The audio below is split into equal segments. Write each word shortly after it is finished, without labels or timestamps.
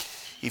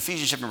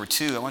Ephesians chapter number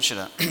 2, I want you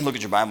to look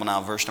at your Bible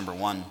now, verse number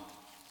 1.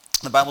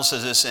 The Bible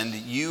says this, "And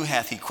you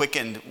hath he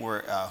quickened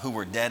who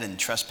were dead in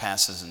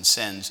trespasses and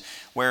sins,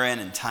 wherein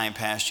in time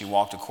past you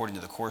walked according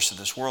to the course of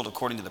this world,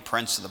 according to the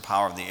prince of the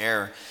power of the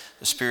air,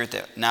 the spirit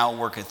that now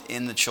worketh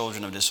in the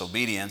children of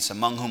disobedience,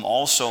 among whom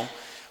also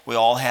we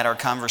all had our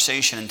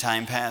conversation in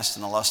time past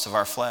in the lust of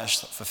our flesh,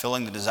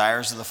 fulfilling the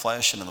desires of the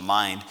flesh and of the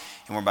mind,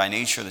 and were by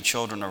nature the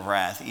children of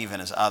wrath, even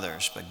as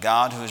others. But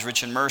God, who is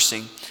rich in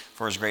mercy,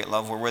 for his great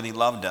love wherewith he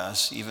loved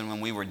us, even when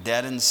we were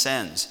dead in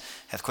sins,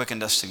 hath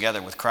quickened us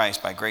together with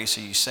Christ. By grace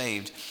are you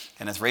saved,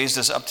 and hath raised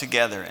us up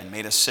together, and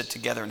made us sit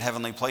together in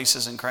heavenly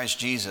places in Christ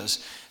Jesus,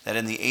 that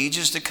in the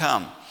ages to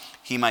come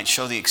he might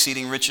show the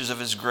exceeding riches of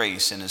his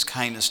grace and his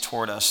kindness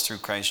toward us through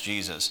Christ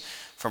Jesus.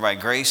 For by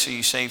grace are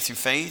you saved through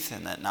faith,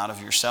 and that not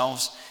of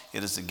yourselves.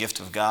 It is the gift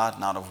of God,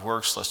 not of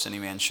works, lest any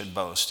man should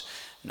boast.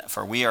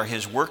 For we are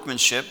his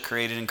workmanship,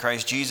 created in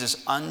Christ Jesus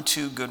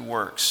unto good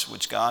works,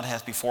 which God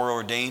hath before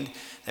ordained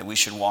that we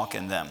should walk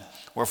in them.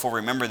 Wherefore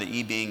remember that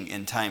ye being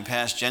in time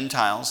past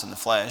Gentiles in the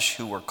flesh,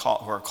 who are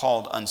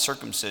called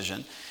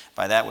uncircumcision,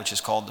 by that which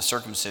is called the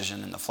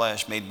circumcision in the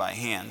flesh, made by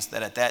hands,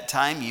 that at that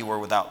time ye were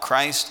without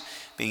Christ,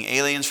 being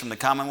aliens from the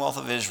commonwealth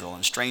of Israel,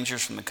 and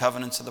strangers from the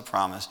covenants of the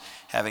promise,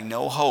 having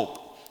no hope,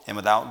 and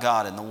without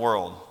God in the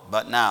world.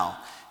 But now,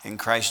 in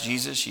Christ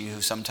Jesus, you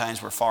who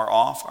sometimes were far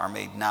off are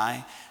made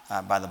nigh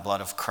by the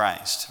blood of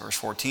Christ." Verse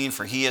 14,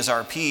 "For he is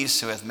our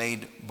peace, who hath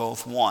made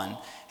both one,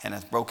 and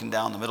hath broken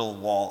down the middle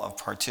wall of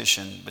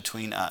partition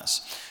between us."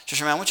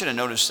 Just remember, I want you to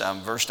notice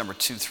verse number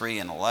 2, 3,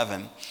 and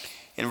 11.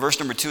 In verse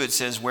number 2, it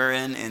says,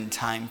 "Wherein in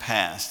time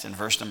past." In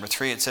verse number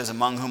 3, it says,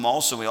 "Among whom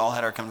also we all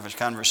had our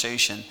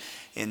conversation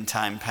in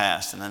time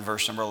past." And then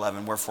verse number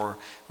 11, "Wherefore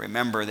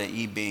remember that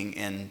ye being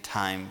in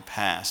time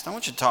past." I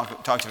want you to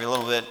talk to me a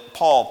little bit.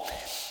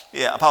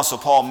 Apostle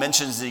Paul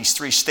mentions these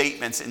three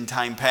statements in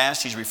time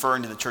past. He's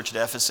referring to the church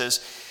at Ephesus.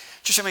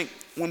 Just I mean,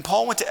 when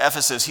Paul went to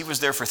Ephesus, he was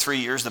there for 3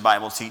 years, the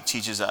Bible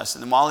teaches us.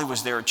 And then while he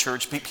was there, a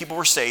church, people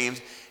were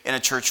saved, and a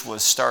church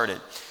was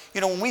started.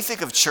 You know, when we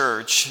think of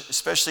church,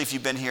 especially if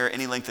you've been here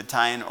any length of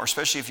time, or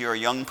especially if you're a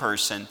young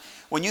person,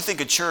 when you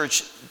think of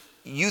church,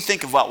 you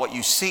think about what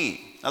you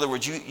see. In other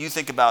words, you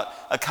think about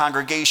a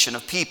congregation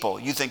of people.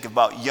 You think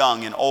about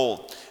young and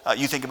old.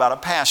 You think about a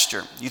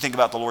pastor. You think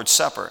about the Lord's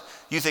Supper.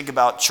 You think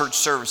about church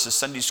services,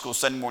 Sunday school,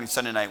 Sunday morning,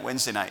 Sunday night,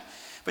 Wednesday night.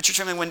 But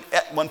church, I mean,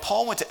 when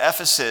Paul went to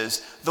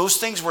Ephesus, those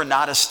things were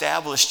not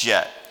established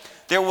yet.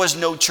 There was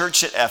no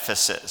church at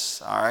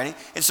Ephesus, all right?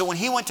 And so when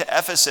he went to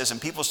Ephesus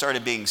and people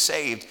started being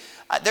saved,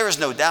 there is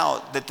no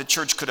doubt that the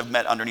church could have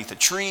met underneath a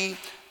tree.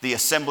 The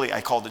assembly,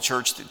 I called the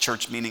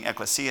church meaning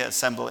ecclesia,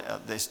 assembly,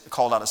 they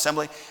called out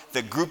assembly.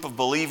 The group of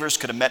believers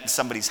could have met in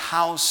somebody's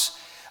house.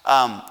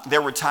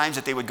 There were times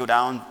that they would go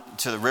down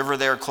to the river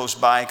there close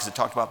by, because it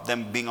talked about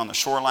them being on the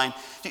shoreline.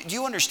 Do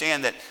you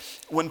understand that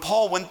when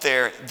Paul went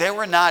there, they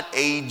were not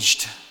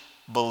aged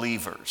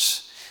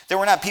believers. There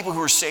were not people who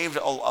were saved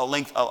a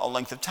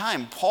length of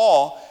time.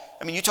 Paul,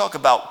 I mean, you talk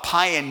about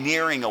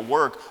pioneering a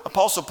work.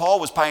 Apostle Paul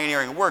was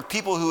pioneering a work.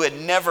 People who had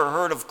never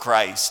heard of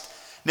Christ.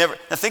 Never.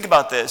 Now think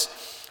about this.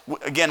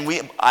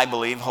 Again, I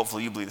believe,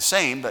 hopefully you believe the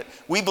same, but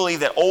we believe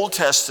that Old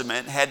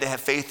Testament had to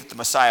have faith that the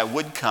Messiah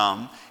would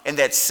come, and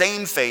that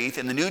same faith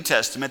in the New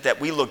Testament that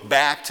we look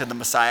back to the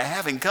Messiah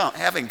having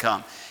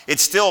come.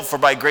 It's still, for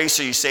by grace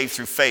are you saved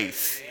through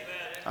faith.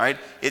 Amen. All right?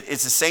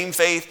 It's the same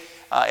faith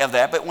of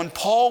that. But when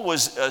Paul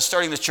was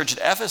starting this church at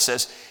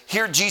Ephesus,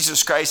 here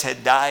Jesus Christ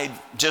had died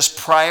just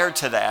prior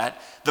to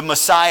that. The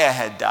Messiah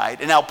had died.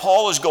 And now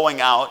Paul is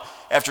going out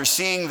after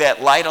seeing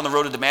that light on the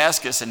road to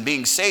Damascus and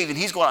being saved, and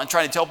he's going out and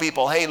trying to tell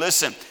people, hey,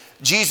 listen,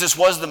 Jesus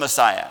was the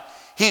Messiah.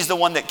 He's the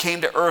one that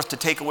came to earth to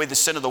take away the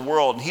sin of the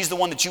world, and he's the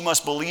one that you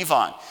must believe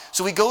on.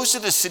 So he goes to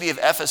the city of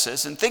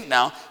Ephesus, and think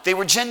now, they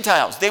were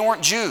Gentiles. They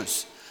weren't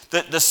Jews.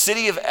 The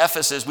city of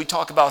Ephesus, we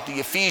talk about the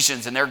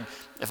Ephesians, and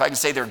if I can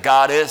say their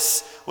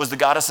goddess was the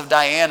goddess of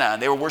Diana,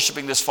 and they were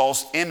worshiping this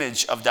false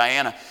image of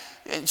Diana.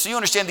 And so you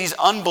understand these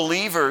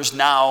unbelievers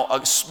now,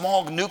 a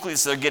small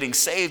nucleus that are getting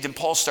saved, and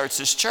Paul starts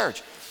this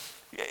church.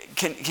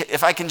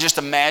 If I can just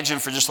imagine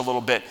for just a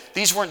little bit,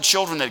 these weren't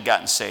children that had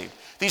gotten saved.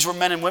 These were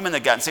men and women that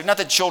had gotten saved. Not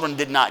that children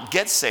did not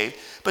get saved,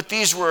 but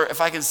these were,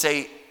 if I can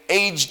say,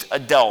 aged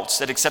adults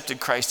that accepted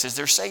Christ as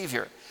their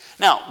Savior.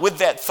 Now, with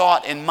that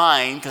thought in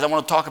mind, because I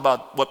want to talk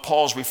about what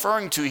Paul's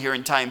referring to here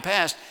in time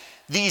past,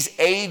 these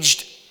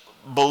aged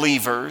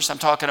believers, I'm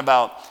talking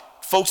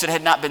about folks that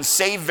had not been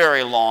saved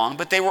very long,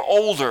 but they were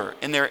older,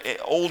 and they're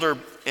older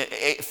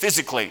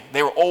physically.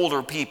 They were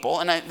older people,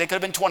 and they could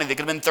have been 20, they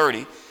could have been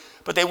 30.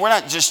 But they were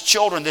not just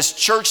children. This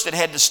church that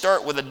had to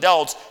start with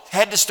adults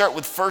had to start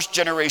with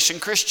first-generation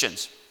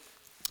Christians.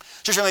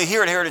 Just remember,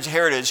 here at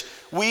Heritage,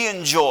 we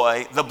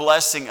enjoy the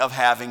blessing of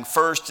having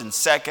first and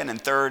second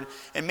and third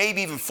and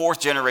maybe even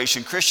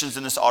fourth-generation Christians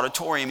in this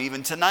auditorium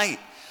even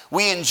tonight.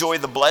 We enjoy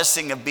the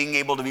blessing of being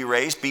able to be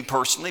raised,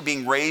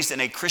 being raised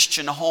in a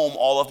Christian home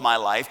all of my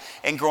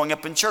life and growing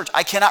up in church.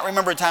 I cannot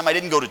remember a time I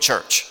didn't go to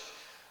church.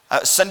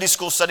 Sunday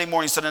school, Sunday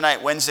morning, Sunday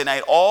night, Wednesday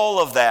night, all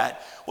of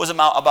that was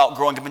about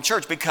growing up in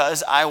church,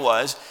 because I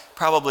was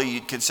probably,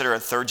 you'd consider a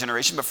third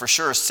generation, but for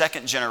sure a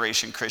second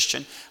generation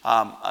Christian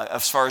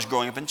as far as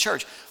growing up in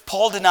church.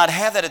 Paul did not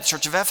have that at the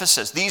church of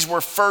Ephesus. These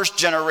were first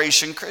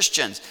generation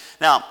Christians.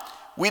 Now,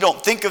 we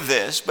don't think of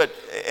this, but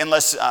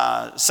unless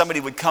somebody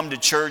would come to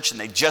church and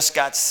they just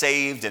got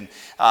saved, and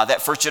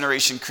that first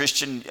generation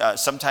Christian,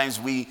 sometimes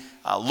we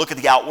look at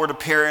the outward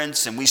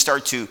appearance and we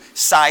start to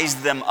size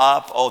them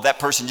up. Oh, that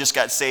person just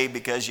got saved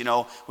because,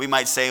 we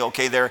might say,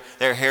 okay, their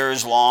hair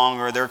is long,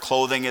 or their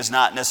clothing is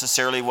not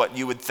necessarily what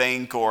you would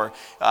think, or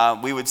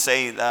we would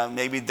say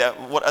maybe that,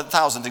 what,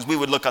 1,000 things. We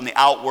would look on the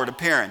outward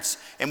appearance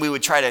and we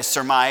would try to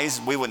surmise.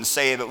 We wouldn't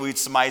say it, but we'd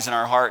surmise in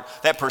our heart,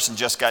 that person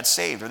just got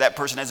saved, or that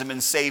person hasn't been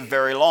saved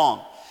very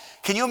long.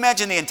 Can you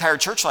imagine the entire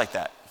church like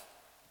that?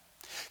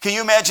 Can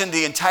you imagine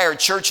the entire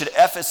church at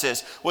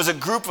Ephesus was a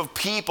group of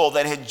people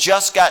that had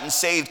just gotten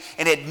saved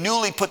and had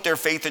newly put their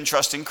faith and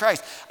trust in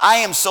Christ? I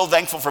am so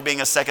thankful for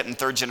being a second and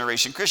third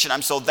generation Christian.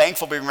 I'm so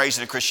thankful for being raised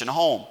in a Christian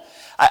home.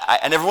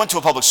 I never went to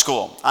a public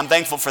school. I'm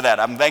thankful for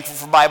that. I'm thankful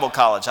for Bible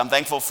college. I'm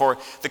thankful for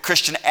the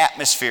Christian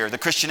atmosphere, the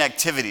Christian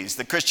activities,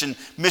 the Christian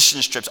mission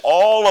trips,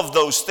 all of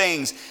those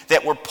things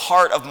that were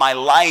part of my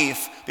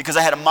life because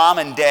I had a mom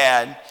and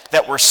dad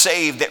that were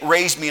saved, that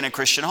raised me in a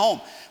Christian home.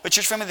 But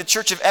church family, the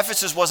church of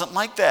Ephesus wasn't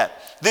like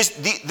that.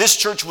 This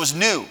church was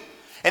new.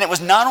 And it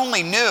was not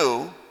only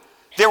new,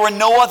 there were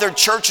no other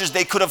churches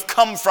they could have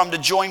come from to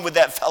join with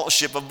that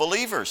fellowship of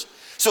believers.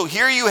 So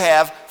here you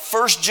have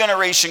first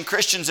generation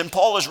Christians, and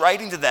Paul is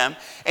writing to them,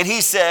 and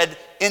he said,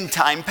 in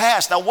time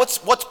past. Now what's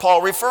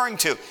Paul referring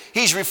to?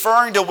 He's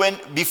referring to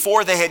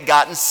before they had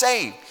gotten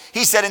saved.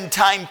 He said in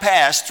time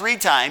past 3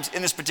 times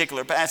in this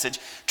particular passage,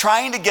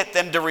 trying to get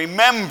them to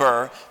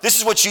remember, this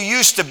is what you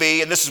used to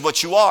be and this is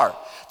what you are.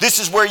 This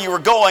is where you were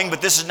going,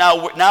 but this is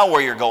now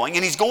where you're going.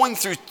 And he's going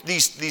through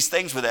these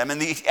things with them,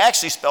 and he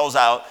actually spells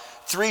out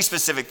 3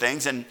 specific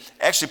things. And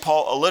actually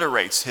Paul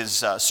alliterates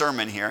his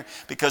sermon here,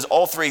 because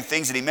all 3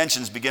 things that he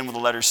mentions begin with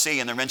the letter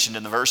C, and they're mentioned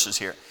in the verses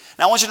here.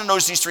 Now I want you to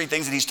notice these 3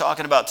 things that he's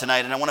talking about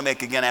tonight, and I want to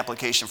make again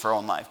application for our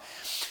own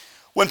life.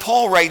 When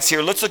Paul writes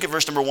here, let's look at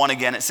verse number 1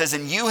 again. It says,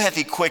 and you hath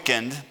he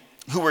quickened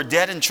who were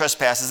dead in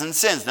trespasses and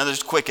sins. Now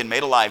there's quickened,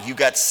 made alive. You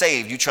got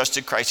saved. You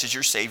trusted Christ as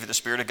your Savior. The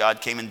Spirit of God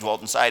came and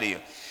dwelt inside of you.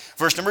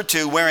 Verse number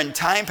 2, where in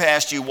time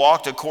past you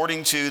walked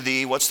according to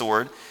the, what's the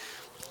word?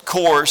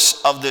 Course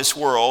of this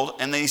world.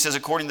 And then he says,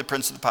 according to the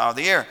prince of the power of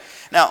the air.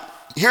 Now,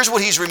 here's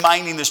what he's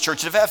reminding this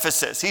church of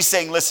Ephesus. He's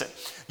saying, listen,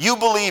 you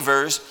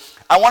believers,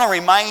 I want to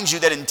remind you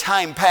that in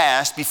time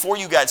past, before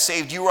you got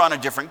saved, you were on a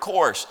different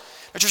course.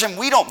 Now,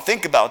 we don't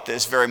think about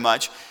this very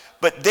much,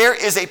 but there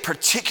is a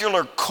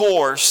particular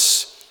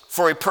course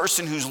for a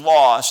person who's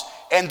lost,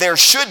 and there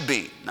should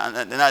be,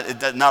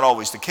 not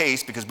always the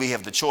case because we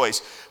have the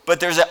choice, but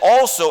there's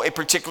also a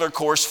particular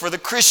course for the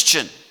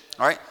Christian.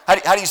 All right?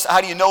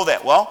 How do you know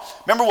that? Well,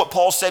 remember what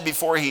Paul said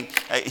before he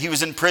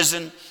was in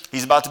prison.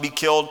 He's about to be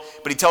killed,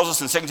 but he tells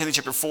us in 2 Timothy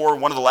chapter 4,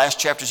 one of the last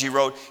chapters he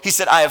wrote, he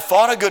said, I have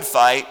fought a good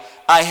fight.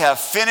 I have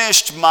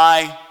finished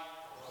my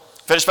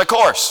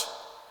course.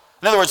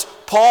 In other words,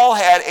 Paul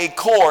had a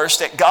course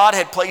that God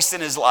had placed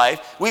in his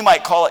life. We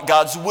might call it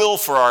God's will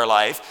for our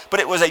life, but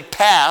it was a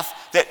path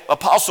that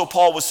Apostle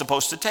Paul was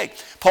supposed to take.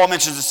 Paul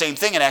mentions the same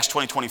thing in Acts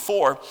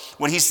 20:24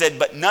 when he said,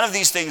 but none of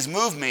these things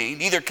move me,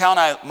 neither count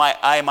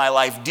I my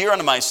life dear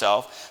unto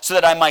myself, so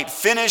that I might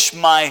finish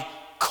my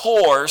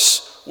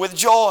course with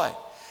joy.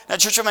 Now,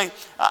 church, I'm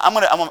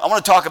going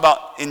to talk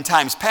about in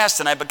times past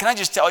tonight, but can I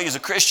just tell you as a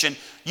Christian,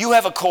 you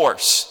have a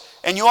course,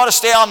 and you ought to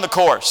stay on the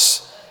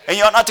course. And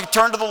you ought not to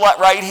turn to the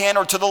right hand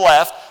or to the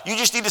left. You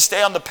just need to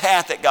stay on the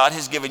path that God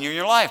has given you in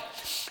your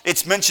life.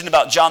 It's mentioned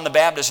about John the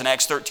Baptist in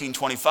Acts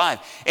 13:25.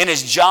 And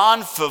as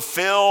John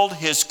fulfilled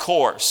his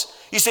course.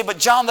 You say, but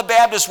John the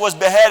Baptist was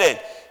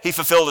beheaded. He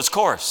fulfilled his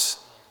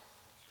course.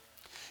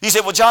 You say,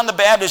 well, John the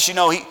Baptist,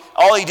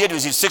 all he did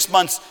was 6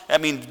 months,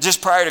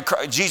 just prior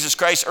to Jesus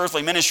Christ's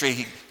earthly ministry,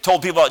 he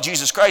told people about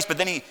Jesus Christ, but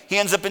then he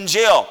ends up in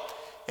jail.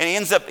 And he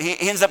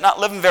ends up not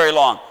living very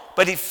long.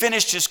 But he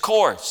finished his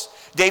course.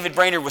 David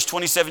Brainerd was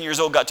 27 years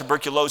old, got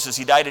tuberculosis.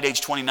 He died at age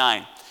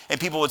 29. And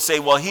people would say,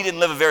 well, he didn't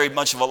live a very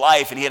much of a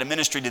life, and he had a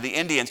ministry to the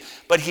Indians,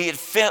 but he had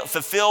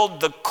fulfilled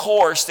the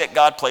course that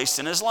God placed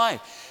in his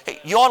life. Hey,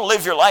 you ought to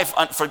live your life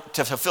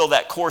to fulfill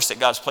that course that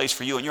God's placed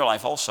for you in your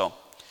life also.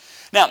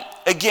 Now,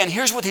 again,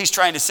 here's what he's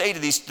trying to say to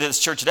this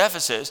church at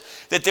Ephesus,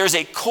 that there's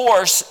a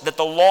course that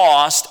the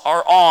lost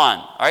are on.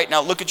 All right,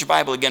 now look at your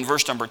Bible again,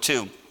 verse number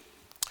 2.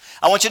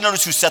 I want you to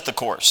notice who set the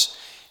course.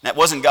 That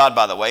wasn't God,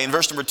 by the way. In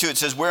verse number 2, it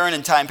says, wherein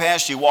in time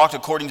past you walked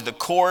according to the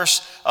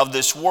course of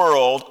this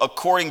world,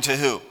 according to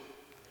who?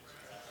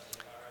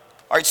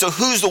 All right, so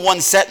who's the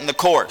one setting the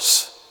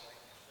course?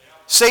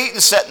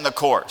 Satan's setting the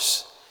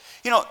course.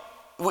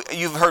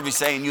 You've heard me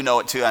say, and you know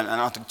it too, I don't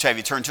have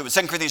to turn to it, but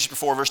 2 Corinthians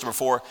 4, verse number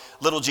 4,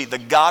 little g, the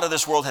God of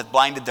this world hath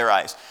blinded their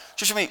eyes.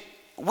 Just for me,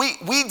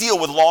 we deal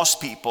with lost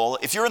people.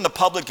 If you're in the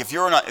public, if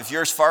you're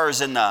as far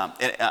as in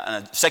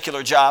a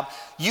secular job,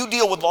 you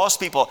deal with lost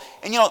people.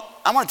 And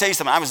I want to tell you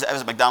something. I was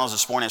at McDonald's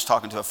this morning. I was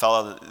talking to a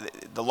fellow.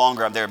 The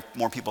longer I'm there,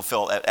 more people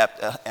feel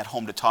at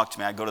home to talk to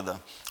me. I go to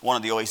one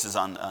of the Oasis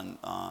on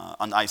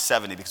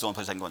I-70 because it's the only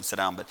place I can go and sit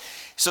down. But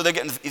so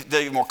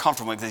they're more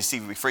comfortable because they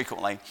see me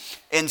frequently.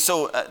 And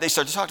so they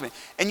start to talk to me.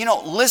 And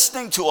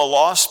listening to a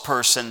lost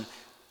person,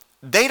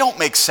 they don't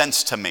make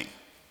sense to me.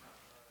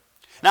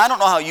 Now I don't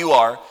know how you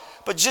are,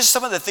 but just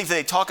some of the things that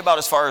they talk about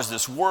as far as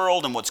this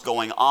world and what's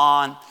going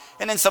on.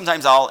 And then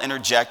sometimes I'll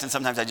interject and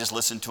sometimes I just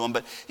listen to them.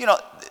 But,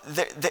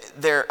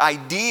 their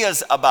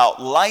ideas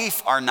about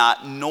life are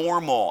not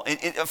normal.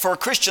 For a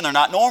Christian, they're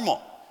not normal.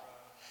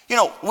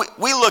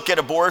 We look at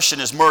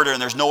abortion as murder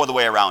and there's no other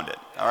way around it.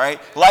 All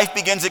right? Life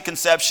begins at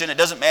conception. It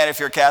doesn't matter if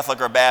you're a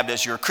Catholic or a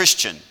Baptist, you're a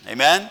Christian.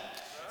 Amen?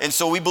 And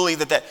so we believe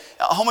that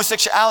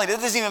homosexuality,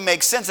 that doesn't even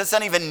make sense. That's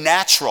not even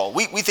natural.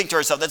 We think to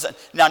ourselves,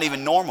 that's not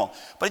even normal.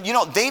 But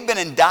they've been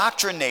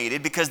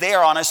indoctrinated because they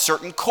are on a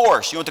certain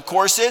course. You know what the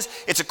course is?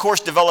 It's a course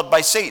developed by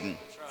Satan.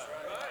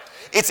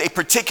 It's a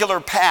particular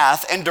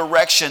path and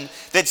direction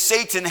that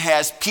Satan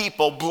has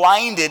people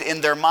blinded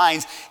in their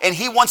minds, and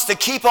he wants to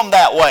keep them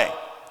that way.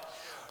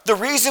 The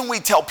reason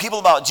we tell people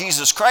about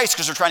Jesus Christ,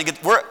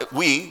 because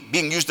we,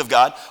 being used of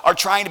God, are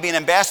trying to be an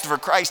ambassador for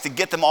Christ to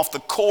get them off the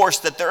course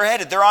that they're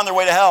headed. They're on their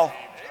way to hell.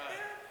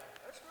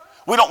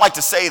 We don't like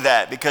to say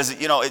that because,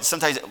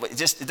 sometimes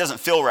it doesn't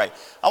feel right.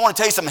 I want to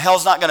tell you something,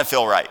 hell's not going to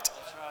feel right.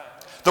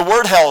 The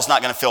word hell is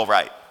not going to feel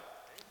right.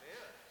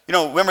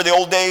 Remember the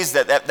old days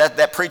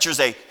that preacher's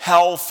a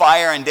hell,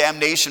 fire, and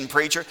damnation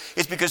preacher?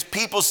 It's because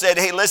people said,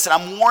 hey, listen,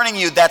 I'm warning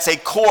you, that's a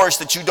course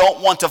that you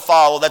don't want to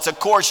follow. That's a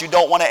course you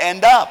don't want to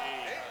end up.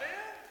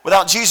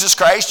 Without Jesus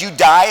Christ, you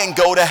die and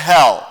go to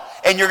hell.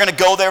 And you're going to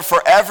go there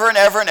forever and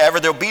ever and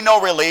ever. There'll be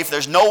no relief.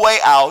 There's no way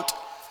out.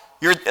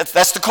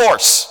 That's the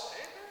course.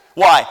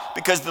 Why?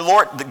 Because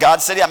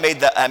God said,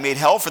 I made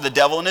hell for the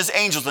devil and his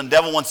angels. And the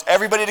devil wants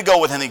everybody to go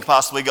with him he can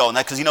possibly go. And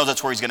that's because he knows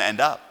that's where he's going to end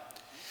up.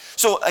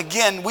 So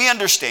again, we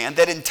understand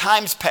that in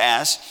times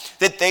past,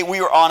 that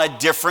we were on a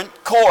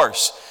different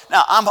course.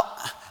 Now,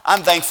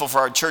 I'm thankful for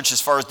our church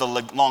as far as the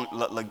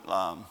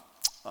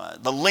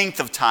length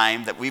of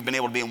time that we've been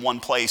able to be in one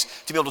place,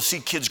 to be able to see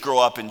kids grow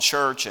up in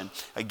church, and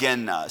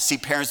again, see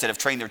parents that have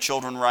trained their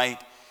children right.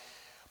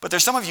 But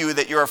there's some of you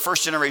that you're a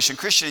first-generation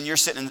Christian and you're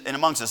sitting in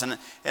amongst us. And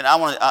I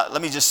want to let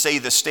me just say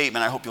this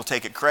statement. I hope you'll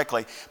take it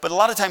correctly. But a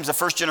lot of times a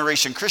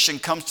first-generation Christian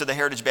comes to the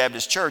Heritage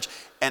Baptist Church,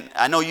 and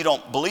I know you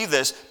don't believe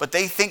this, but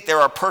they think there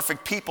are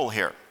perfect people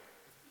here.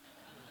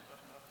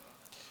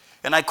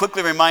 And I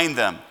quickly remind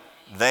them,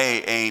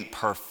 they ain't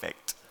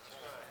perfect.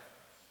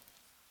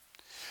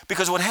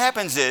 Because what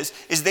happens is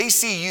they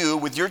see you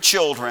with your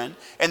children,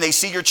 and they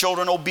see your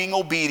children being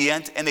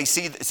obedient, and they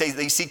see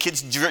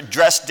kids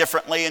dress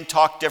differently and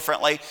talk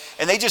differently,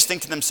 and they just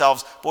think to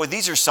themselves, boy,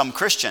 these are some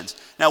Christians.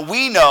 Now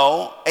we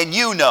know, and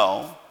you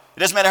know, it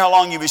doesn't matter how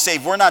long you've been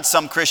saved, we're not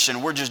some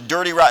Christian. We're just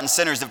dirty, rotten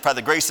sinners that by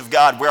the grace of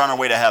God, we're on our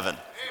way to heaven.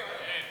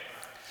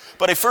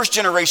 But a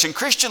first-generation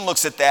Christian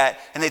looks at that,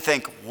 and they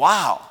think,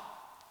 wow.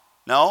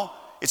 No,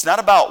 it's not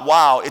about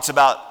wow, it's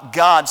about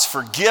God's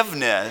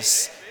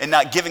forgiveness and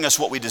not giving us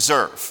what we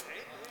deserve.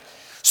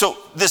 So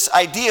this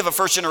idea of a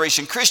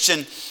first-generation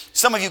Christian,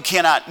 some of you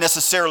cannot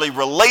necessarily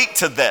relate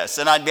to this.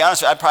 And I'd be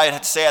honest with you, I'd probably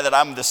have to say that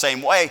I'm the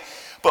same way.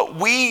 But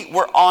we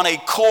were on a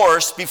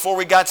course before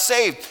we got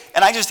saved.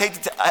 And I just hate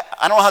to,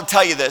 I don't know how to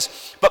tell you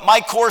this, but my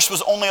course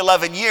was only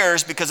 11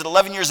 years because at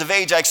 11 years of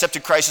age, I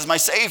accepted Christ as my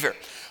Savior.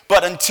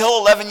 But until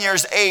 11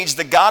 years age,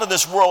 the God of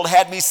this world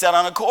had me set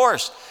on a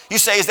course. You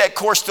say, is that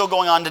course still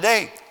going on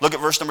today? Look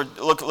at verse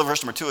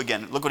number 2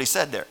 again. Look what he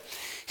said there.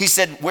 He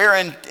said,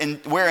 wherein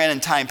in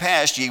time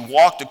past ye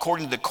walked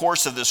according to the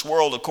course of this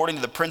world, according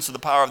to the prince of the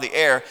power of the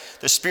air,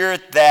 the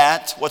spirit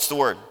that, what's the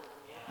word?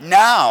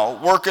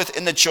 Now worketh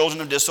in the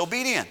children of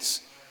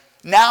disobedience.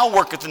 Now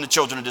worketh in the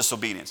children of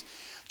disobedience.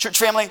 Church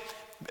family,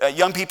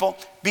 young people,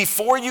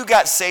 before you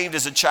got saved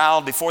as a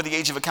child, before the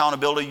age of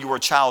accountability, you were a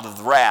child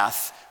of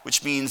wrath,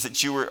 which means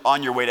that you were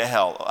on your way to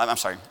hell. I'm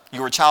sorry,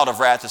 you were a child of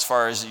wrath as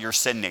far as your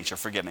sin nature,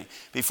 forgive me.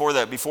 Before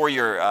the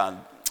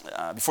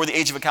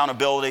age of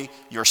accountability,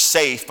 you're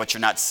safe, but you're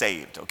not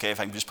saved, okay,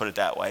 if I can just put it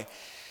that way.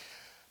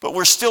 But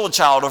we're still a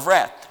child of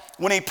wrath.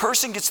 When a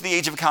person gets to the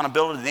age of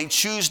accountability and they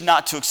choose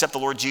not to accept the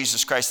Lord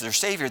Jesus Christ as their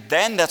Savior,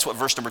 then that's what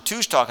verse number 2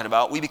 is talking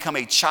about. We become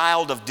a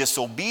child of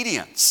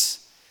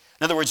disobedience.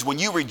 In other words, when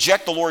you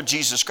reject the Lord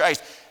Jesus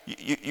Christ,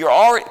 we're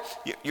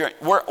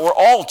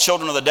all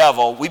children of the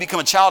devil. We become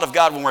a child of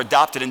God when we're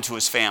adopted into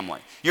his family.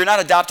 You're not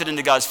adopted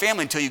into God's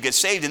family until you get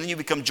saved, and then you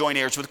become joint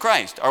heirs with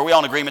Christ. Are we all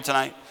in agreement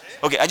tonight?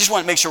 Okay, I just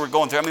want to make sure we're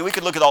going through. I mean, we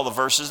could look at all the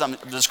verses.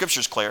 The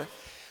scripture's clear.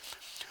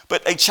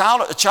 But a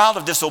child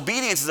of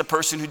disobedience is a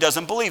person who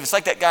doesn't believe. It's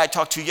like that guy I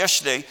talked to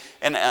yesterday,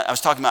 and I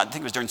was talking about, I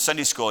think it was during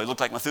Sunday school. He looked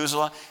like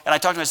Methuselah. And I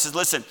talked to him, I said,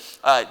 listen,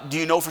 do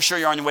you know for sure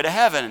you're on your way to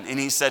heaven? And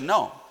he said,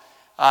 no.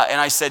 And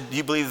I said, do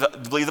you believe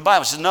the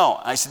Bible? He said, no.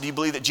 And I said, do you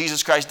believe that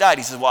Jesus Christ died?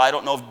 He said, well, I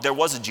don't know if there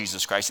was a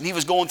Jesus Christ. And he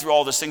was going through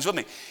all these things with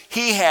me.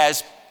 He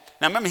has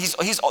Now remember,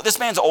 this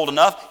man's old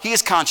enough. He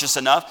is conscious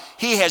enough.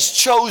 He has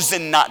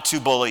chosen not to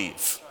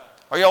believe.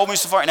 Are you all with me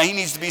so far? Now he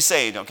needs to be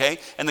saved, okay?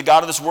 And the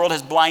God of this world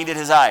has blinded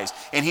his eyes.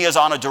 And he is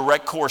on a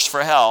direct course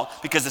for hell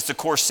because it's the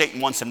course Satan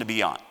wants him to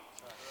be on.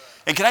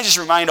 And can I just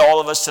remind all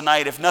of us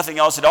tonight, if nothing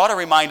else, it ought to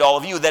remind all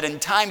of you that in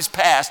times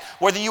past,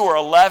 whether you were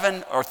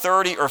 11 or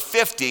 30 or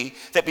 50,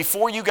 that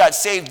before you got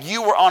saved,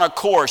 you were on a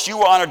course, you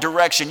were on a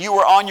direction, you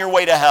were on your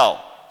way to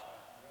hell.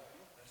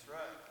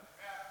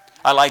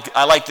 I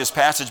like this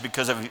passage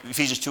because of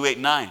Ephesians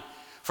 2:8-9.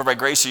 For by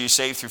grace are you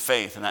saved through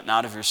faith, and that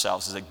not of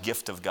yourselves is a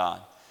gift of God,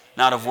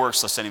 not of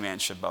works, lest any man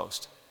should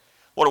boast.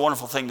 What a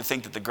wonderful thing to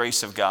think that the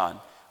grace of God,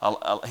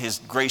 his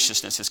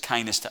graciousness, his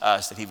kindness to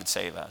us, that he would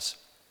save us.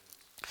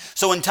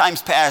 So in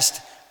times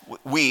past,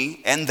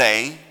 we and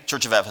they,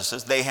 Church of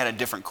Ephesus, they had a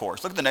different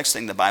course. Look at the next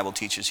thing the Bible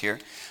teaches here.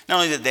 Not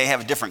only did they have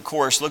a different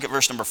course, look at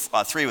verse number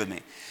 3 with me.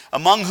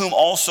 Among whom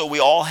also we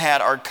all had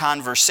our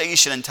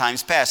conversation in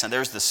times past. Now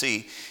there's the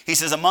C. He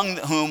says, among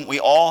whom we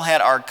all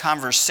had our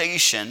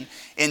conversation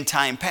in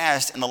time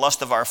past in the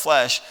lust of our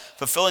flesh,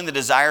 fulfilling the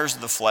desires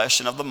of the flesh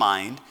and of the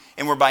mind,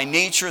 and were by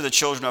nature the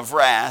children of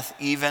wrath,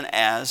 even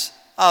as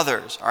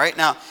others. All right,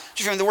 now,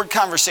 just remember the word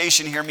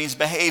conversation here means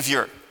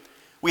behavior.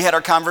 We had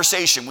our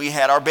conversation, we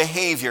had our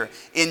behavior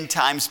in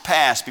times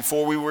past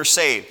before we were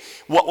saved.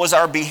 What was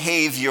our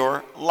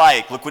behavior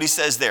like? Look what he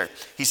says there.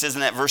 He says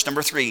in that verse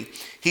number 3,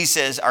 he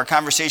says, our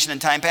conversation in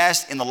time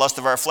past in the lust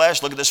of our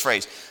flesh, look at this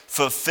phrase,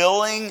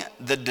 fulfilling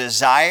the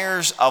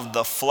desires of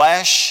the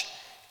flesh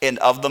and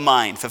of the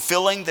mind.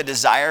 Fulfilling the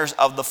desires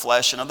of the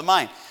flesh and of the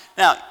mind.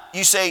 Now,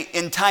 you say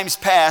in times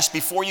past,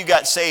 before you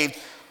got saved,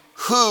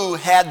 who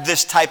had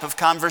this type of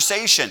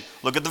conversation?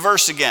 Look at the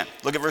verse again.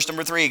 Look at verse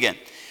number 3 again.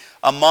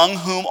 Among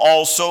whom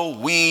also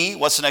we,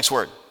 what's the next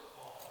word?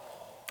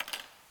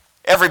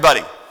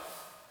 Everybody.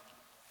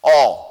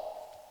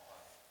 All.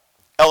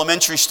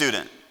 Elementary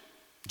student,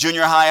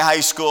 junior high, high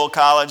school,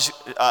 college,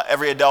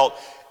 every adult.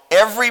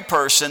 Every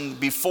person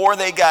before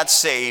they got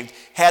saved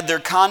had their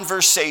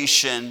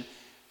conversation,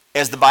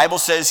 as the Bible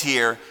says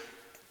here,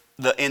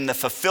 in the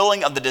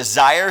fulfilling of the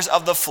desires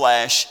of the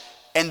flesh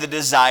and the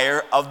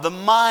desire of the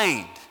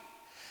mind.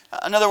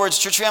 In other words,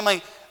 church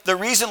family, the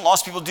reason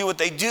lost people do what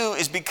they do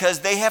is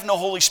because they have no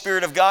Holy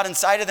Spirit of God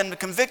inside of them to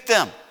convict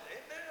them. Amen.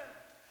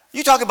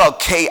 You talk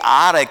about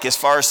chaotic as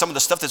far as some of the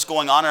stuff that's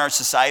going on in our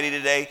society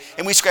today,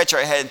 and we scratch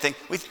our head and think,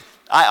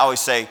 I always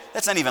say,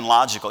 that's not even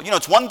logical. You know,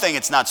 it's one thing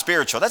it's not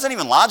spiritual. That's not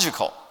even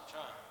logical.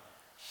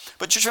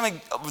 But church family,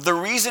 the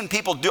reason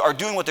people are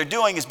doing what they're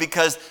doing is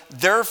because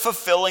they're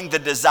fulfilling the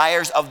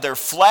desires of their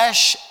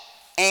flesh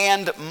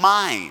and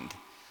mind.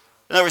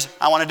 In other words,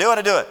 I want to do it,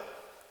 I do it.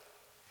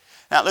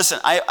 Now listen,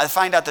 I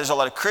find out there's a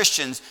lot of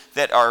Christians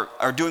that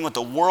are doing what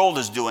the world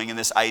is doing in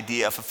this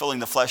idea of fulfilling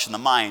the flesh and the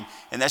mind,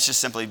 and that's just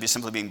simply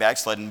being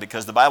backslidden,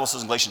 because the Bible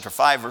says in Galatians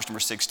 5, verse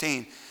number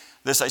 16,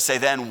 this I say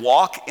then,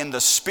 walk in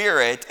the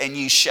Spirit, and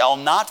ye shall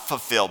not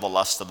fulfill the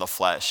lust of the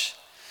flesh.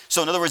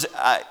 So in other words,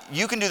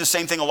 you can do the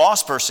same thing a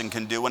lost person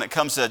can do when it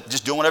comes to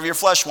just doing whatever your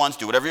flesh wants,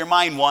 do whatever your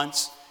mind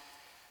wants.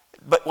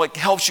 But what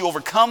helps you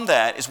overcome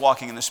that is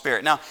walking in the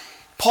Spirit. Now,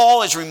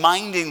 Paul is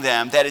reminding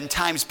them that in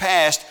times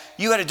past,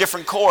 you had a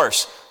different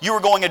course. You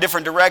were going a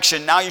different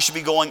direction. Now you should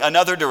be going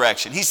another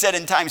direction. He said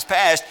in times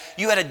past,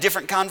 you had a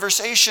different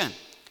conversation.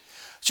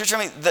 Church, I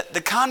mean, the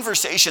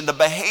conversation, the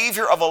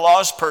behavior of a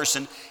lost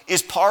person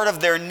is part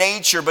of their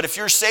nature. But if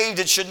you're saved,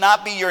 it should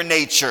not be your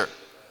nature.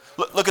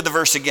 Look at the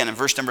verse again in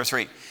verse number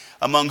 3.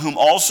 Among whom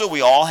also we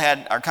all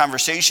had our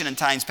conversation in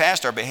times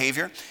past, our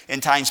behavior.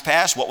 In times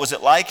past, what was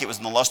it like? It was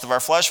in the lust of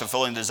our flesh,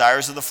 fulfilling the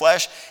desires of the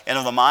flesh and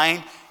of the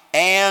mind.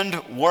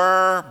 And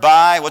were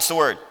by, what's the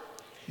word?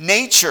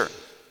 Nature.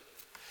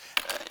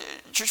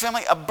 Church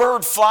family, a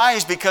bird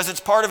flies because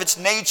it's part of its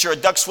nature. A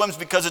duck swims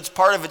because it's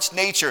part of its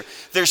nature.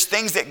 There's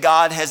things that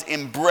God has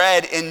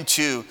inbred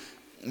into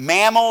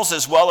mammals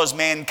as well as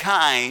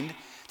mankind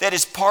that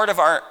is part of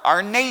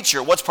our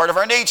nature. What's part of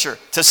our nature?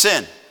 To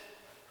sin.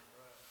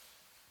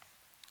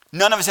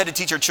 None of us had to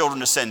teach our children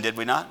to sin, did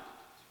we not?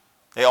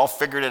 They all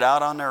figured it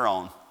out on their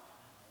own.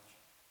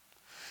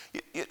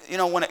 You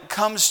know, when it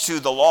comes to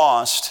the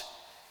lost,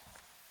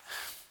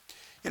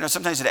 you know,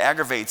 sometimes it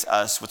aggravates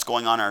us what's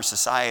going on in our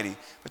society.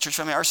 But church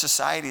family, our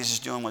society is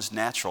just doing what's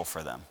natural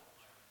for them.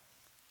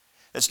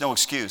 It's no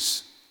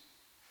excuse.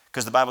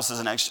 Because the Bible says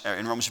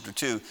in Romans chapter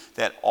 2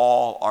 that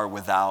all are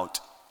without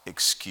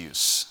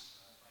excuse.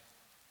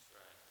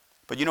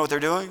 But you know what they're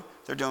doing?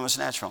 They're doing what's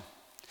natural.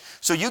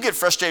 So you get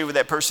frustrated with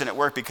that person at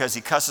work because he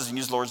cusses and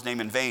uses the Lord's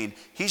name in vain.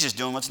 He's just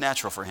doing what's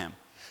natural for him.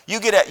 You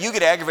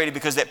get aggravated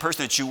because that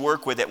person that you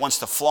work with that wants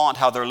to flaunt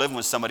how they're living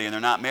with somebody and they're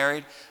not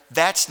married,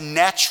 that's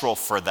natural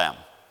for them.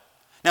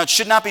 Now, it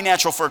should not be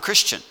natural for a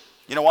Christian.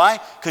 You know why?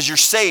 Because you're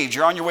saved.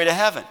 You're on your way to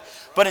heaven.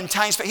 But in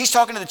times past, he's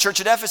talking to the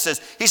church at Ephesus.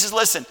 He says,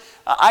 listen,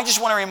 I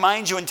just want to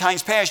remind you in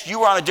times past, you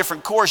were on a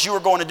different course. You were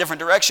going a different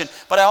direction.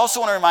 But I also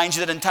want to remind you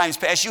that in times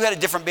past, you had a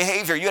different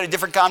behavior. You had a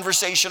different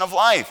conversation of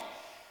life.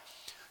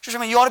 Church, I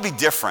mean, you ought to be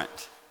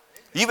different.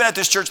 You've been at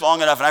this church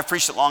long enough, and I've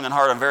preached it long and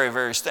hard on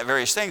various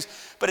things,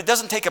 but it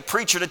doesn't take a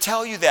preacher to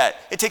tell you that.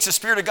 It takes the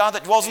Spirit of God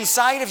that dwells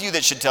inside of you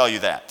that should tell you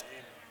that.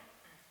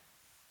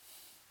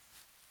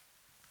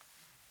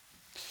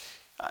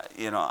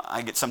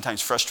 I get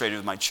sometimes frustrated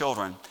with my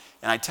children,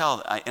 and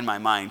in my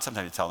mind,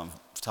 sometimes I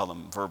tell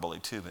them verbally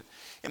too, but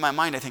in my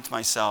mind I think to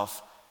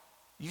myself,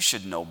 you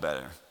should know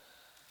better.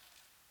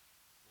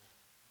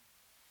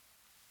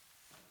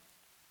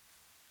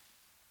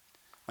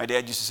 My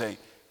dad used to say,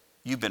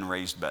 you've been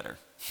raised better.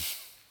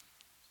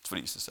 That's what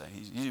he used to say.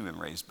 You've been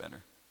raised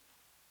better.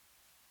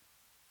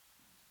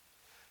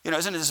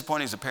 Isn't it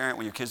disappointing as a parent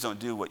when your kids don't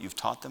do what you've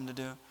taught them to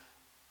do?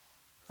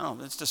 Oh,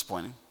 it's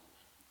disappointing.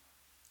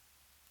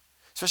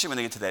 Especially when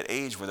they get to that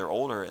age where they're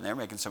older and they're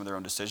making some of their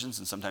own decisions,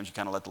 and sometimes you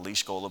kind of let the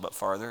leash go a little bit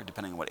farther,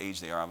 depending on what age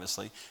they are,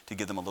 obviously, to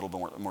give them a little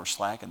bit more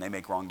slack, and they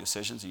make wrong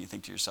decisions, and you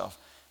think to yourself,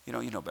 you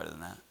know better than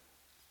that.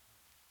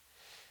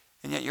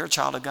 And yet you're a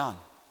child of God.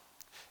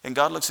 And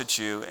God looks at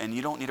you, and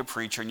you don't need a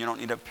preacher, and you don't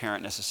need a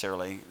parent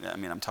necessarily. I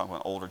mean, I'm talking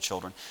about older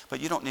children. But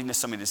you don't need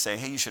somebody to say,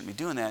 hey, you shouldn't be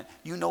doing that.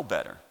 You know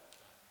better.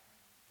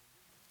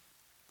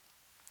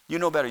 You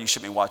know better you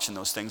shouldn't be watching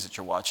those things that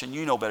you're watching.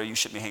 You know better you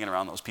shouldn't be hanging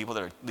around those people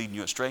that are leading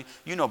you astray.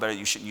 You know better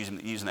you shouldn't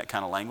be using that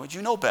kind of language.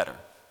 You know better.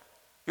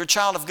 You're a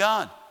child of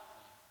God.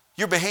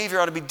 Your behavior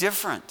ought to be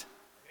different.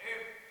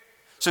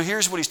 So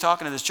here's what he's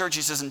talking to this church.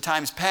 He says, in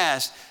times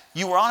past,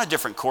 you were on a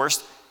different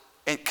course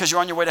because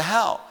you're on your way to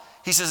hell.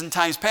 He says in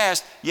times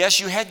past, yes,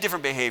 you had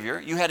different behavior.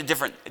 You had a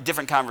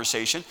different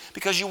conversation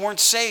because you weren't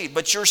saved,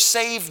 but you're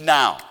saved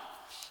now.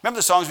 Remember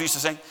the songs we used to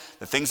sing?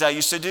 The things I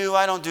used to do,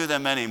 I don't do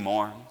them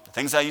anymore. The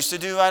things I used to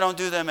do, I don't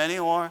do them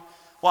anymore.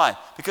 Why?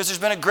 Because there's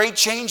been a great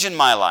change in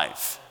my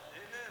life.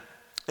 Amen.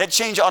 That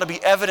change ought to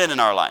be evident in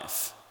our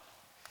life.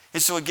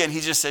 And so again,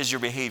 he just says your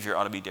behavior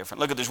ought to be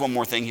different. Look, there's one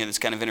more thing here that's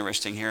kind of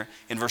interesting here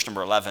in verse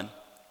number 11.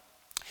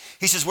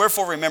 He says,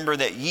 wherefore remember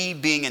that ye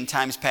being in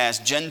times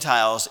past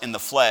Gentiles in the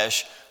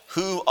flesh,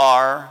 who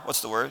are,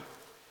 what's the word?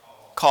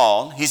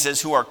 Called. He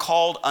says, who are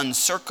called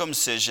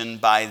uncircumcision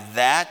by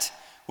that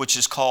which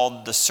is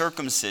called the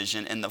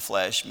circumcision in the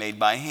flesh made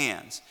by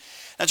hands.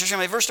 Now, church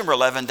family, verse number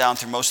 11 down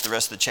through most of the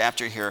rest of the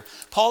chapter here,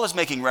 Paul is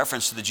making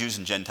reference to the Jews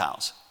and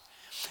Gentiles.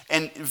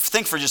 And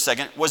think for just a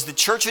second, was the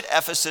church at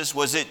Ephesus,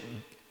 was it,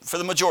 for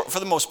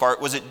the most part,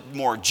 was it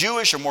more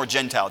Jewish or more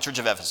Gentile, church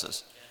of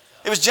Ephesus?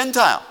 It was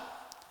Gentile.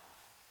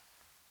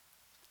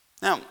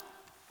 Now,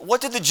 what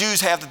did the Jews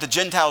have that the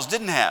Gentiles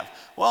didn't have?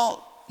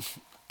 Well,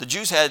 the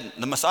Jews had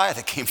the Messiah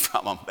that came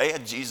from them. They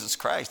had Jesus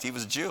Christ. He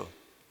was a Jew.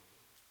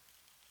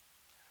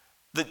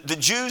 The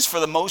Jews, for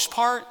the most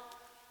part,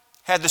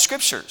 had the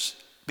scriptures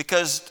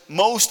because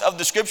most of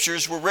the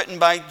scriptures were written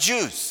by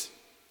Jews.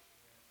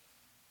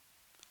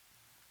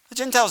 The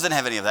Gentiles didn't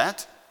have any of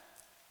that.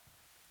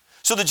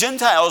 So the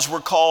Gentiles were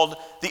called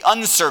the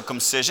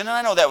uncircumcision. And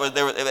I know that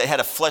it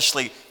had a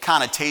fleshly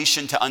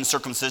connotation to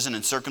uncircumcision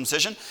and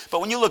circumcision. But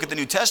when you look at the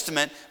New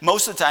Testament,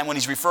 most of the time when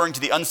he's referring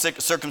to the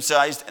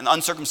uncircumcised and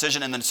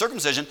uncircumcision and then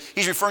circumcision,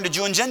 he's referring to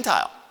Jew and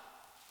Gentile.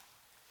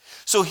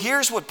 So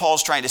here's what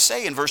Paul's trying to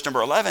say in verse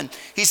number 11.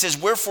 He says,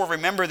 wherefore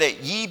remember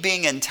that ye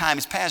being in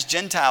times past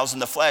Gentiles in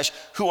the flesh,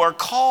 who are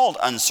called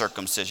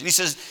uncircumcision. He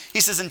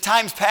says in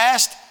times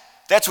past,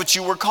 that's what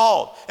you were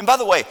called. And by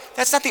the way,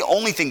 that's not the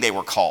only thing they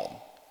were called.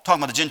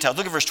 Talking about the Gentiles.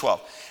 Look at verse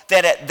 12.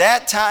 That at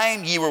that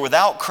time ye were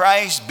without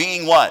Christ,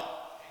 being what?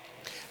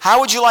 How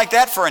would you like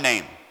that for a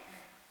name?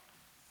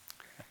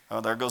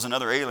 Oh, there goes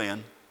another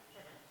alien.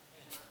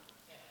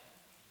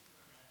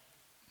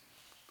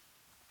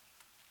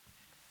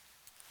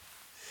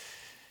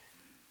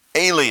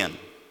 Alien.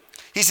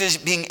 He says,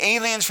 being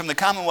aliens from the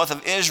commonwealth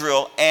of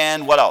Israel,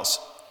 and what else?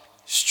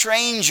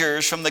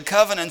 Strangers from the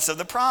covenants of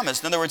the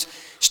promise. In other words,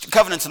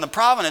 covenants and the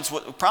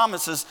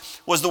promises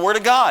was the word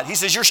of God. He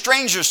says, you're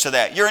strangers to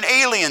that. You're an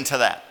alien to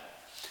that.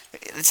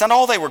 It's not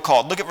all they were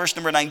called. Look at verse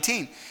number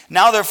 19.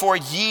 Now therefore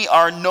ye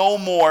are no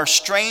more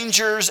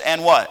strangers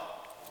and what?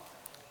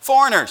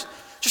 Foreigners.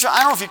 Just,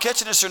 I don't know if you're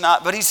catching this or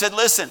not, but he said,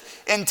 listen,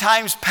 in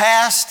times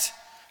past,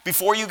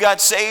 before you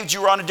got saved,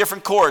 you were on a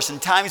different course. In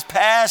times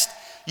past,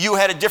 you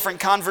had a different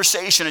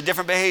conversation, a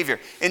different behavior.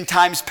 In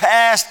times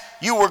past,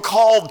 you were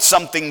called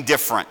something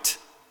different.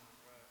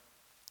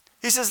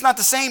 He says it's not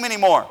the same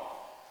anymore.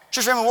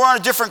 Just remember, we're on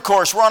a different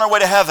course. We're on our way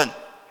to heaven.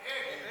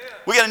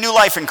 We got a new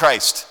life in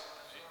Christ.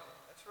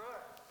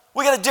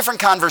 We got a different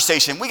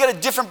conversation. We got a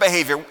different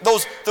behavior.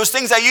 Those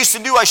things I used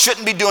to do, I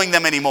shouldn't be doing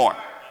them anymore.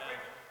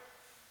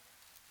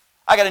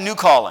 I got a new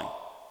calling.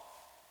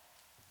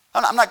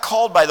 I'm not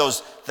called by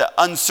the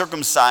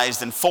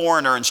uncircumcised and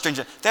foreigner and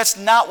stranger. That's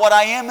not what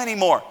I am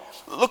anymore.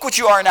 Look what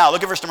you are now.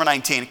 Look at verse number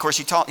 19. Of course,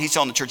 he's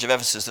telling the church of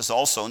Ephesus this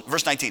also.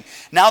 Verse 19.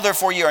 Now,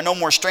 therefore, ye are no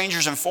more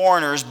strangers and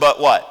foreigners, but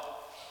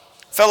what?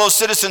 Fellow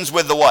citizens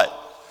with the what?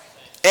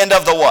 And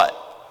of the what?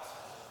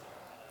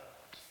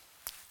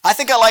 I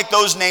think I like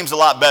those names a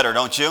lot better,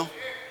 don't you?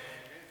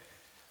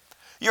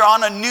 You're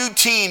on a new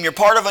team. You're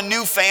part of a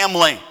new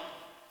family.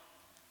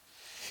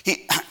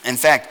 In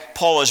fact,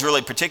 Paul is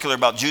really particular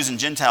about Jews and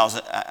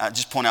Gentiles. I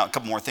just point out a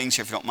couple more things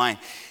here if you don't mind.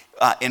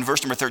 in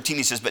verse number 13,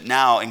 he says, but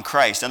now in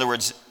Christ. In other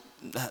words,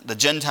 the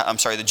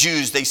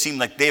Jews, they seemed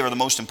like they were the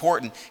most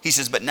important. He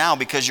says, but now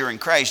because you're in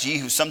Christ, ye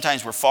who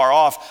sometimes were far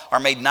off are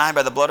made nigh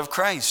by the blood of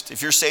Christ.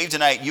 If you're saved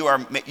tonight,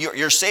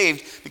 you're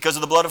saved because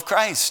of the blood of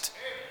Christ.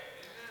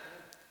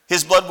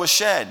 His blood was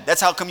shed.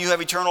 That's how come you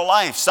have eternal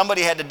life.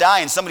 Somebody had to die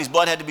and somebody's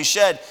blood had to be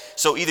shed.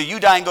 So either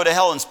you die and go to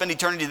hell and spend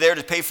eternity there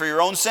to pay for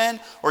your own sin,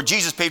 or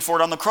Jesus paid for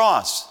it on the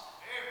cross.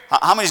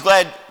 How many's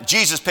glad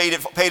Jesus paid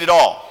it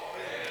all?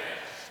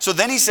 So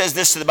then he says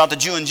this about the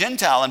Jew and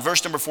Gentile in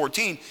verse number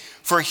 14.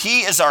 For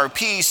he is our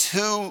peace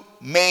who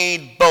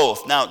made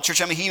both. Now,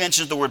 church, he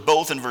mentions the word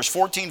both in verse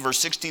 14, verse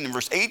 16, and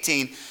verse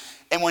 18.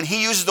 And when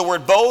he uses the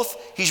word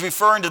both, he's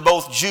referring to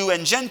both Jew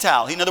and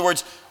Gentile. In other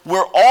words,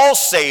 we're all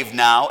saved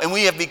now, and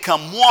we have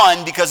become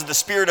one because of the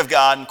Spirit of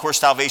God, and of course,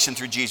 salvation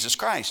through Jesus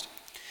Christ.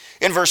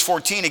 In verse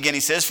 14, again, he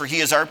says, for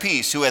he is our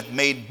peace, who hath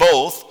made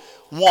both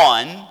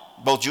one,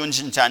 both Jew and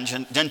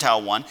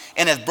Gentile one,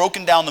 and hath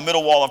broken down the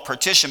middle wall of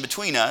partition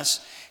between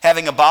us,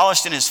 having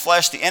abolished in his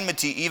flesh the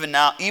enmity, even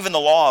the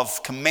law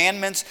of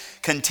commandments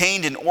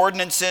contained in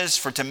ordinances,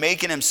 for to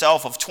make in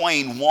himself of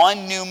twain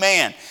one new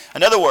man.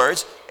 In other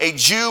words, a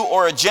Jew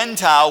or a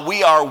Gentile,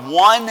 we are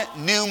one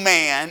new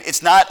man.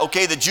 It's not,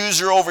 okay, the Jews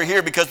are over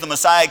here because the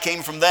Messiah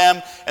came from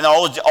them, and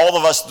all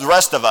of us, the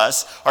rest of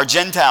us, are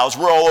Gentiles.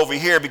 We're all over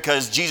here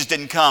because Jesus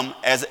didn't come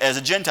as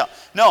a Gentile.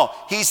 No,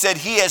 he said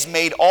he has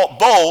made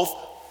both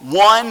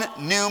one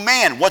new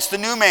man. What's the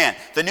new man?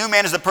 The new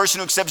man is the person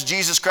who accepts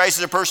Jesus Christ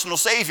as a personal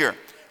Savior.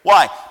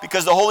 Why?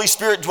 Because the Holy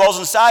Spirit dwells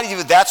inside of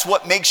you. That's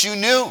what makes you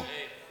new.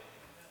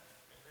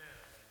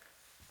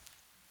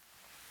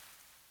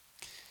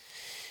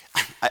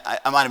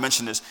 I might have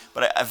mentioned this,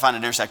 but I find it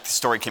interesting. The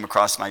story came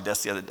across my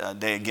desk the other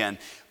day again.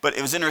 But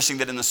it was interesting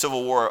that in the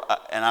Civil War,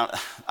 and I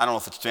don't know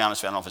if it's, to be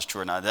honest, I don't know if it's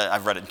true or not.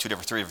 I've read it in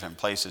three different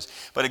places.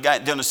 But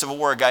during the Civil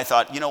War, a guy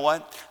thought, you know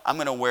what? I'm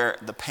going to wear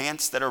the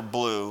pants that are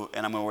blue,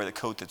 and I'm going to wear the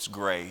coat that's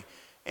gray.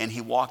 And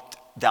he walked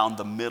down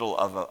the middle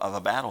of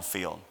a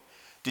battlefield.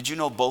 Did you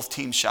know both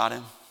teams shot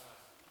him?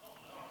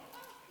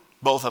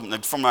 Both of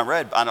them, from what I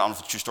read, I don't know if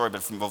it's a true story,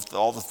 but from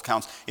all the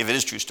accounts, if it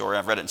is a true story,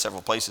 I've read it in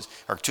several places,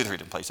 or 2 or 3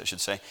 different places, I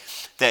should say,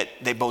 that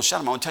they both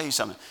shot him. I want to tell you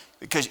something,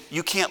 because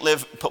you can't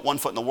put one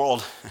foot in the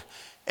world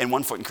and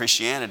one foot in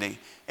Christianity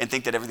and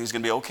think that everything's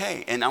going to be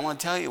okay. And I want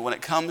to tell you, when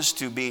it comes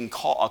to being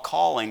a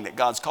calling that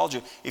God's called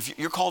you, if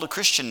you're called a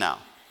Christian now.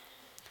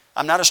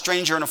 I'm not a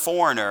stranger and a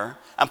foreigner.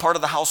 I'm part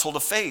of the household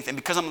of faith. And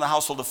because I'm in the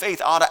household of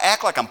faith, I ought to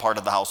act like I'm part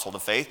of the household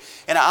of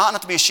faith, and I ought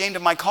not to be ashamed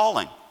of my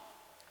calling.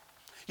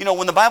 You know,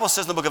 when the Bible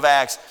says in the book of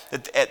Acts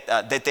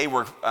that they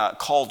were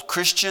called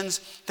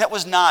Christians, that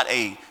was not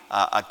a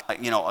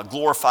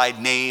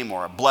glorified name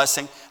or a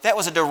blessing. That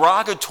was a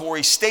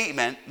derogatory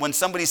statement when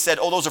somebody said,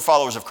 oh, those are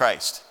followers of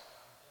Christ.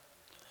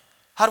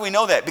 How do we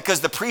know that?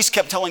 Because the priest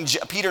kept telling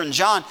Peter and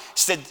John,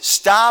 said,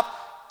 stop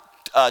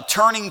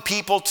turning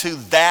people to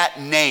that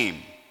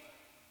name.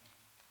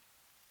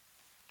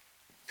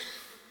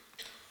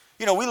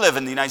 You know, we live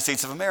in the United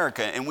States of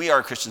America, and we are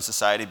a Christian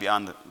society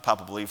beyond the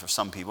popular belief of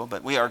some people,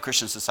 but we are a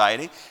Christian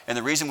society. And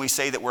the reason we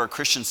say that we're a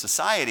Christian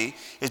society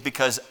is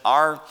because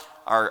our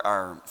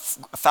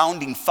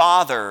founding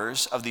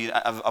fathers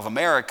of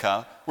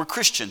America were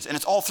Christians, and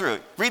it's all through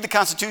it. Read the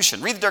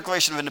Constitution, read the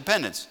Declaration of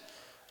Independence,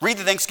 read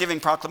the Thanksgiving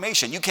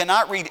Proclamation. You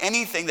cannot read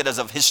anything that is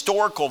of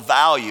historical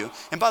value.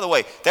 And by the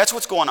way, that's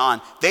what's going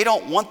on. They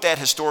don't want that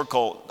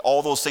historical,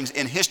 all those things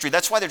in history.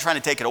 That's why they're trying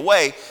to take it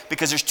away,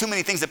 because there's too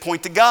many things that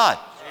point to God.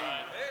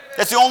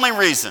 That's the only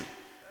reason.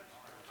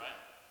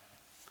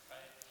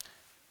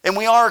 And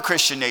we are a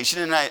Christian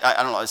nation, and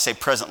I don't know, I'd say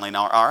presently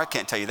now I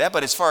can't tell you that,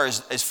 but as far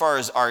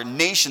as our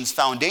nation's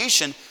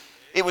foundation,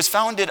 it was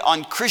founded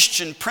on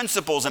Christian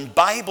principles and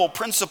Bible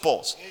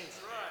principles.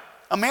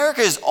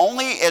 America is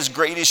only as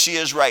great as she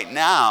is right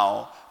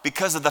now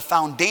because of the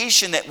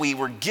foundation that we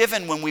were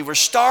given when we were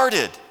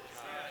started.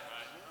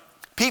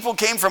 People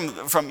came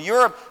from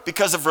Europe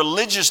because of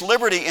religious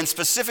liberty, and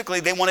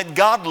specifically they wanted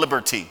God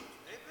liberty.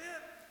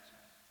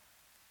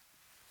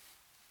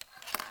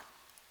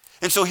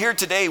 And so here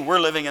today, we're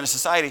living in a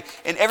society,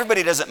 and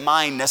everybody doesn't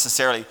mind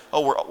necessarily,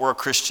 oh, we're a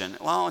Christian.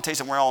 Well, I'll tell you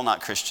something, we're all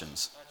not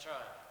Christians. That's right.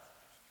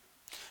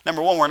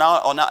 Number one,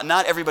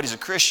 not everybody's a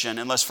Christian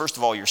unless, first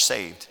of all, you're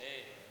saved.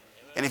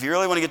 And if you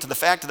really want to get to the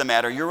fact of the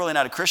matter, you're really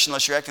not a Christian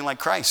unless you're acting like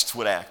Christ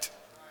would act.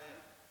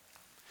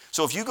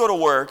 So if you go to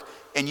work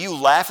and you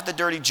laugh at the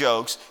dirty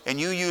jokes and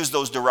you use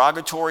those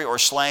derogatory or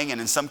slang and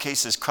in some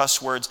cases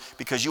cuss words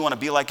because you want to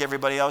be like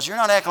everybody else, you're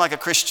not acting like a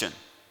Christian.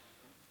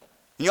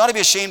 And you ought to be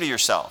ashamed of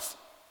yourself.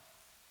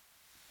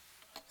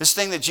 This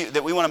thing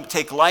that we want to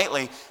take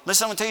lightly,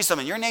 listen, I'm going to tell you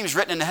something. Your name's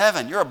written in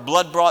heaven. You're a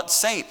blood-bought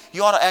saint.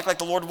 You ought to act like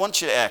the Lord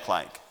wants you to act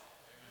like.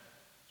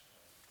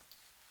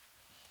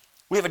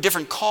 We have a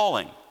different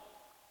calling.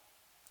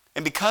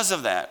 And because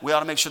of that, we ought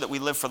to make sure that we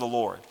live for the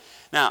Lord.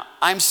 Now,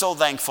 I'm so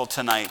thankful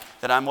tonight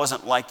that I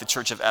wasn't like the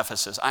church of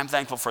Ephesus. I'm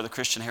thankful for the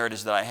Christian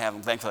heritage that I have.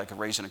 I'm thankful that I could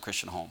raise in a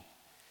Christian home.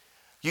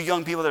 You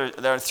young people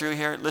that are through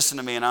here, listen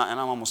to me, and I'm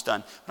almost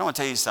done. But I want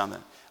to tell you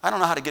something. I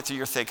don't know how to get through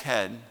your thick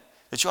head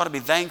That you ought to be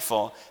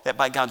thankful that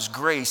by God's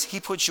grace, he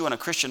put you in a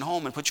Christian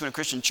home and put you in a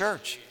Christian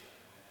church.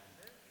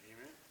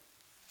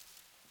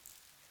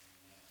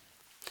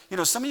 You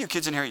know, some of you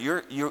kids in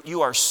here,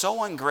 you are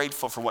so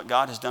ungrateful for what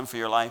God has done for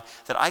your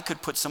life that I could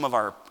put some of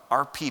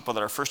our people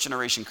that are first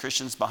generation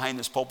Christians behind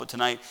this pulpit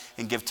tonight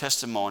and give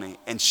testimony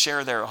and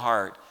share their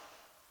heart.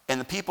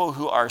 And the people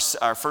who are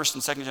first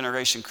and second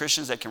generation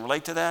Christians that can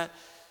relate to that,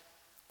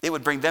 it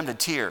would bring them to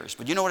tears.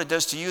 But you know what it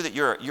does to you, that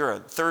you're a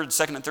third,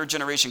 second, and third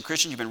generation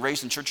Christian. You've been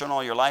raised in church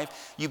all your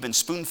life. You've been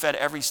spoon-fed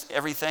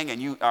everything,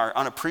 and you are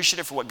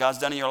unappreciative for what God's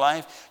done in your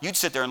life. You'd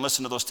sit there and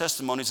listen to those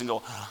testimonies and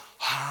go,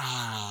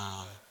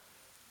 ah.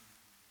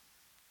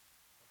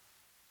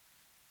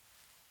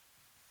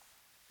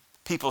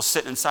 People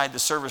sitting inside the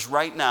service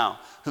right now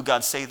who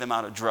God saved them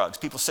out of drugs.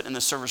 People sitting in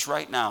the service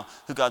right now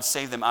who God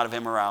saved them out of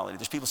immorality.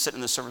 There's people sitting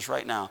in the service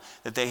right now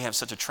that they have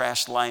such a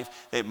trashed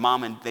life. They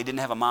didn't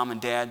have a mom and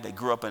dad. They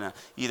grew up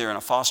either in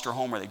a foster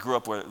home, or they grew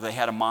up where they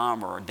had a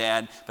mom or a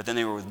dad, but then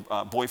they were with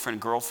a boyfriend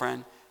and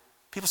girlfriend.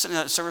 People sitting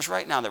in that service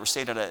right now that were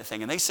saved out of that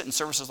thing, and they sit in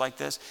services like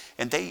this,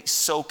 and they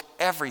soak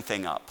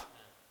everything up.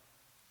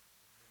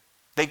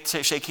 They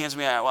shake hands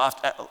with me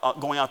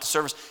going out to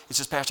service. He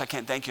says, Pastor, I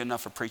can't thank you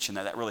enough for preaching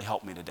that. That really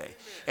helped me today.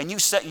 And you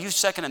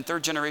second and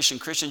third generation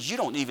Christians, you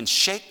don't even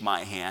shake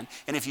my hand.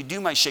 And if you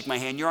do shake my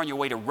hand, you're on your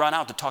way to run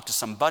out to talk to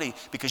somebody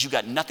because you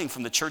got nothing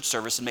from the church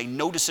service and made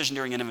no decision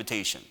during an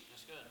invitation.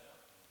 That's good.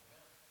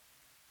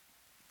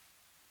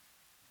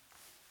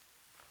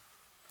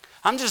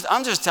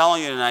 I'm just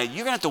telling you tonight,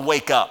 you're going to have to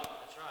wake up.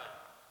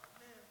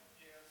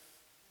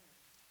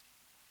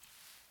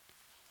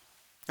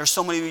 There's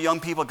so many young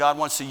people God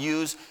wants to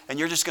use, and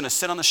you're just going to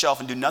sit on the shelf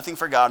and do nothing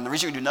for God. And the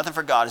reason you do nothing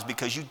for God is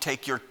because you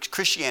take your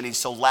Christianity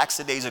so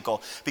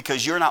lackadaisical,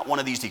 because you're not one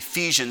of these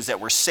Ephesians that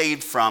were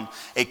saved from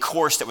a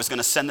course that was going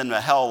to send them to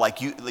hell,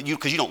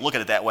 because you don't look at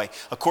it that way,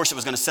 a course that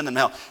was going to send them to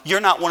hell. You're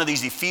not one of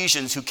these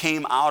Ephesians who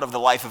came out of the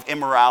life of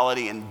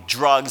immorality and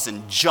drugs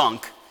and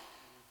junk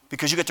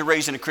because you get to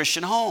raise in a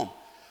Christian home.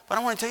 But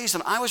I want to tell you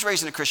something. I was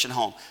raised in a Christian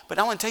home, but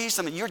I want to tell you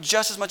something. You're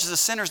just as much as a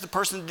sinner as the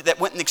person that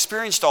went and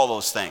experienced all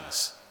those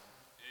things.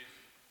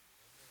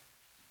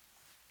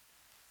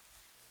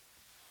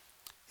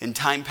 In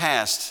time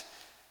past,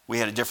 we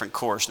had a different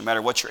course. No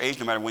matter what your age,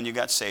 no matter when you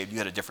got saved, you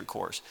had a different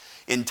course.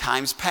 In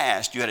times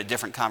past, you had a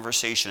different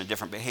conversation, a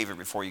different behavior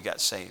before you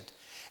got saved.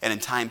 And in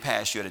time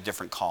past, you had a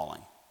different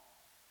calling.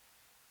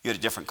 You had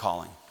a different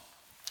calling.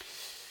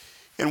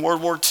 In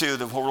World War II,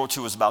 World War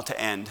II was about to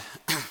end,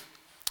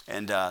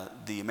 and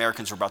the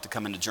Americans were about to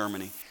come into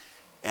Germany.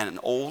 And an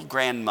old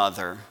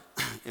grandmother,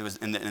 it was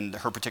in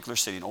her particular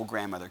city, an old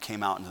grandmother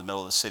came out into the middle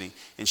of the city,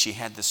 and she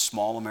had this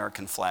small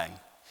American flag.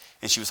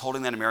 And she was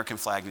holding that American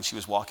flag, and she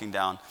was walking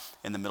down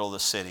in the middle of the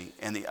city.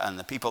 And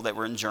the people that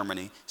were in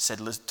Germany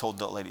told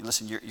the lady,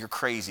 listen, you're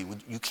crazy.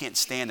 You can't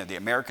stand it. The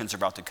Americans are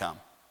about to come.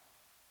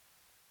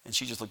 And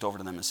she just looked over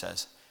to them and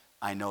says,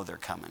 I know they're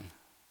coming.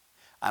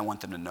 I want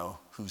them to know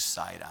whose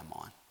side I'm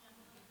on.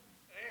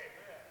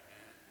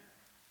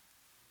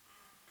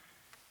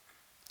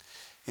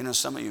 You know,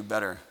 some of you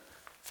better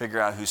figure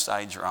out whose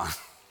side you're on.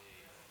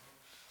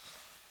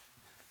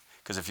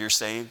 Because if you're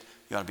saved,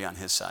 you ought to be on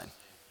his side.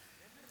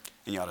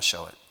 And you ought to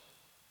show it.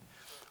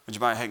 Would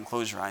you bow your head and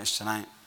close your eyes tonight?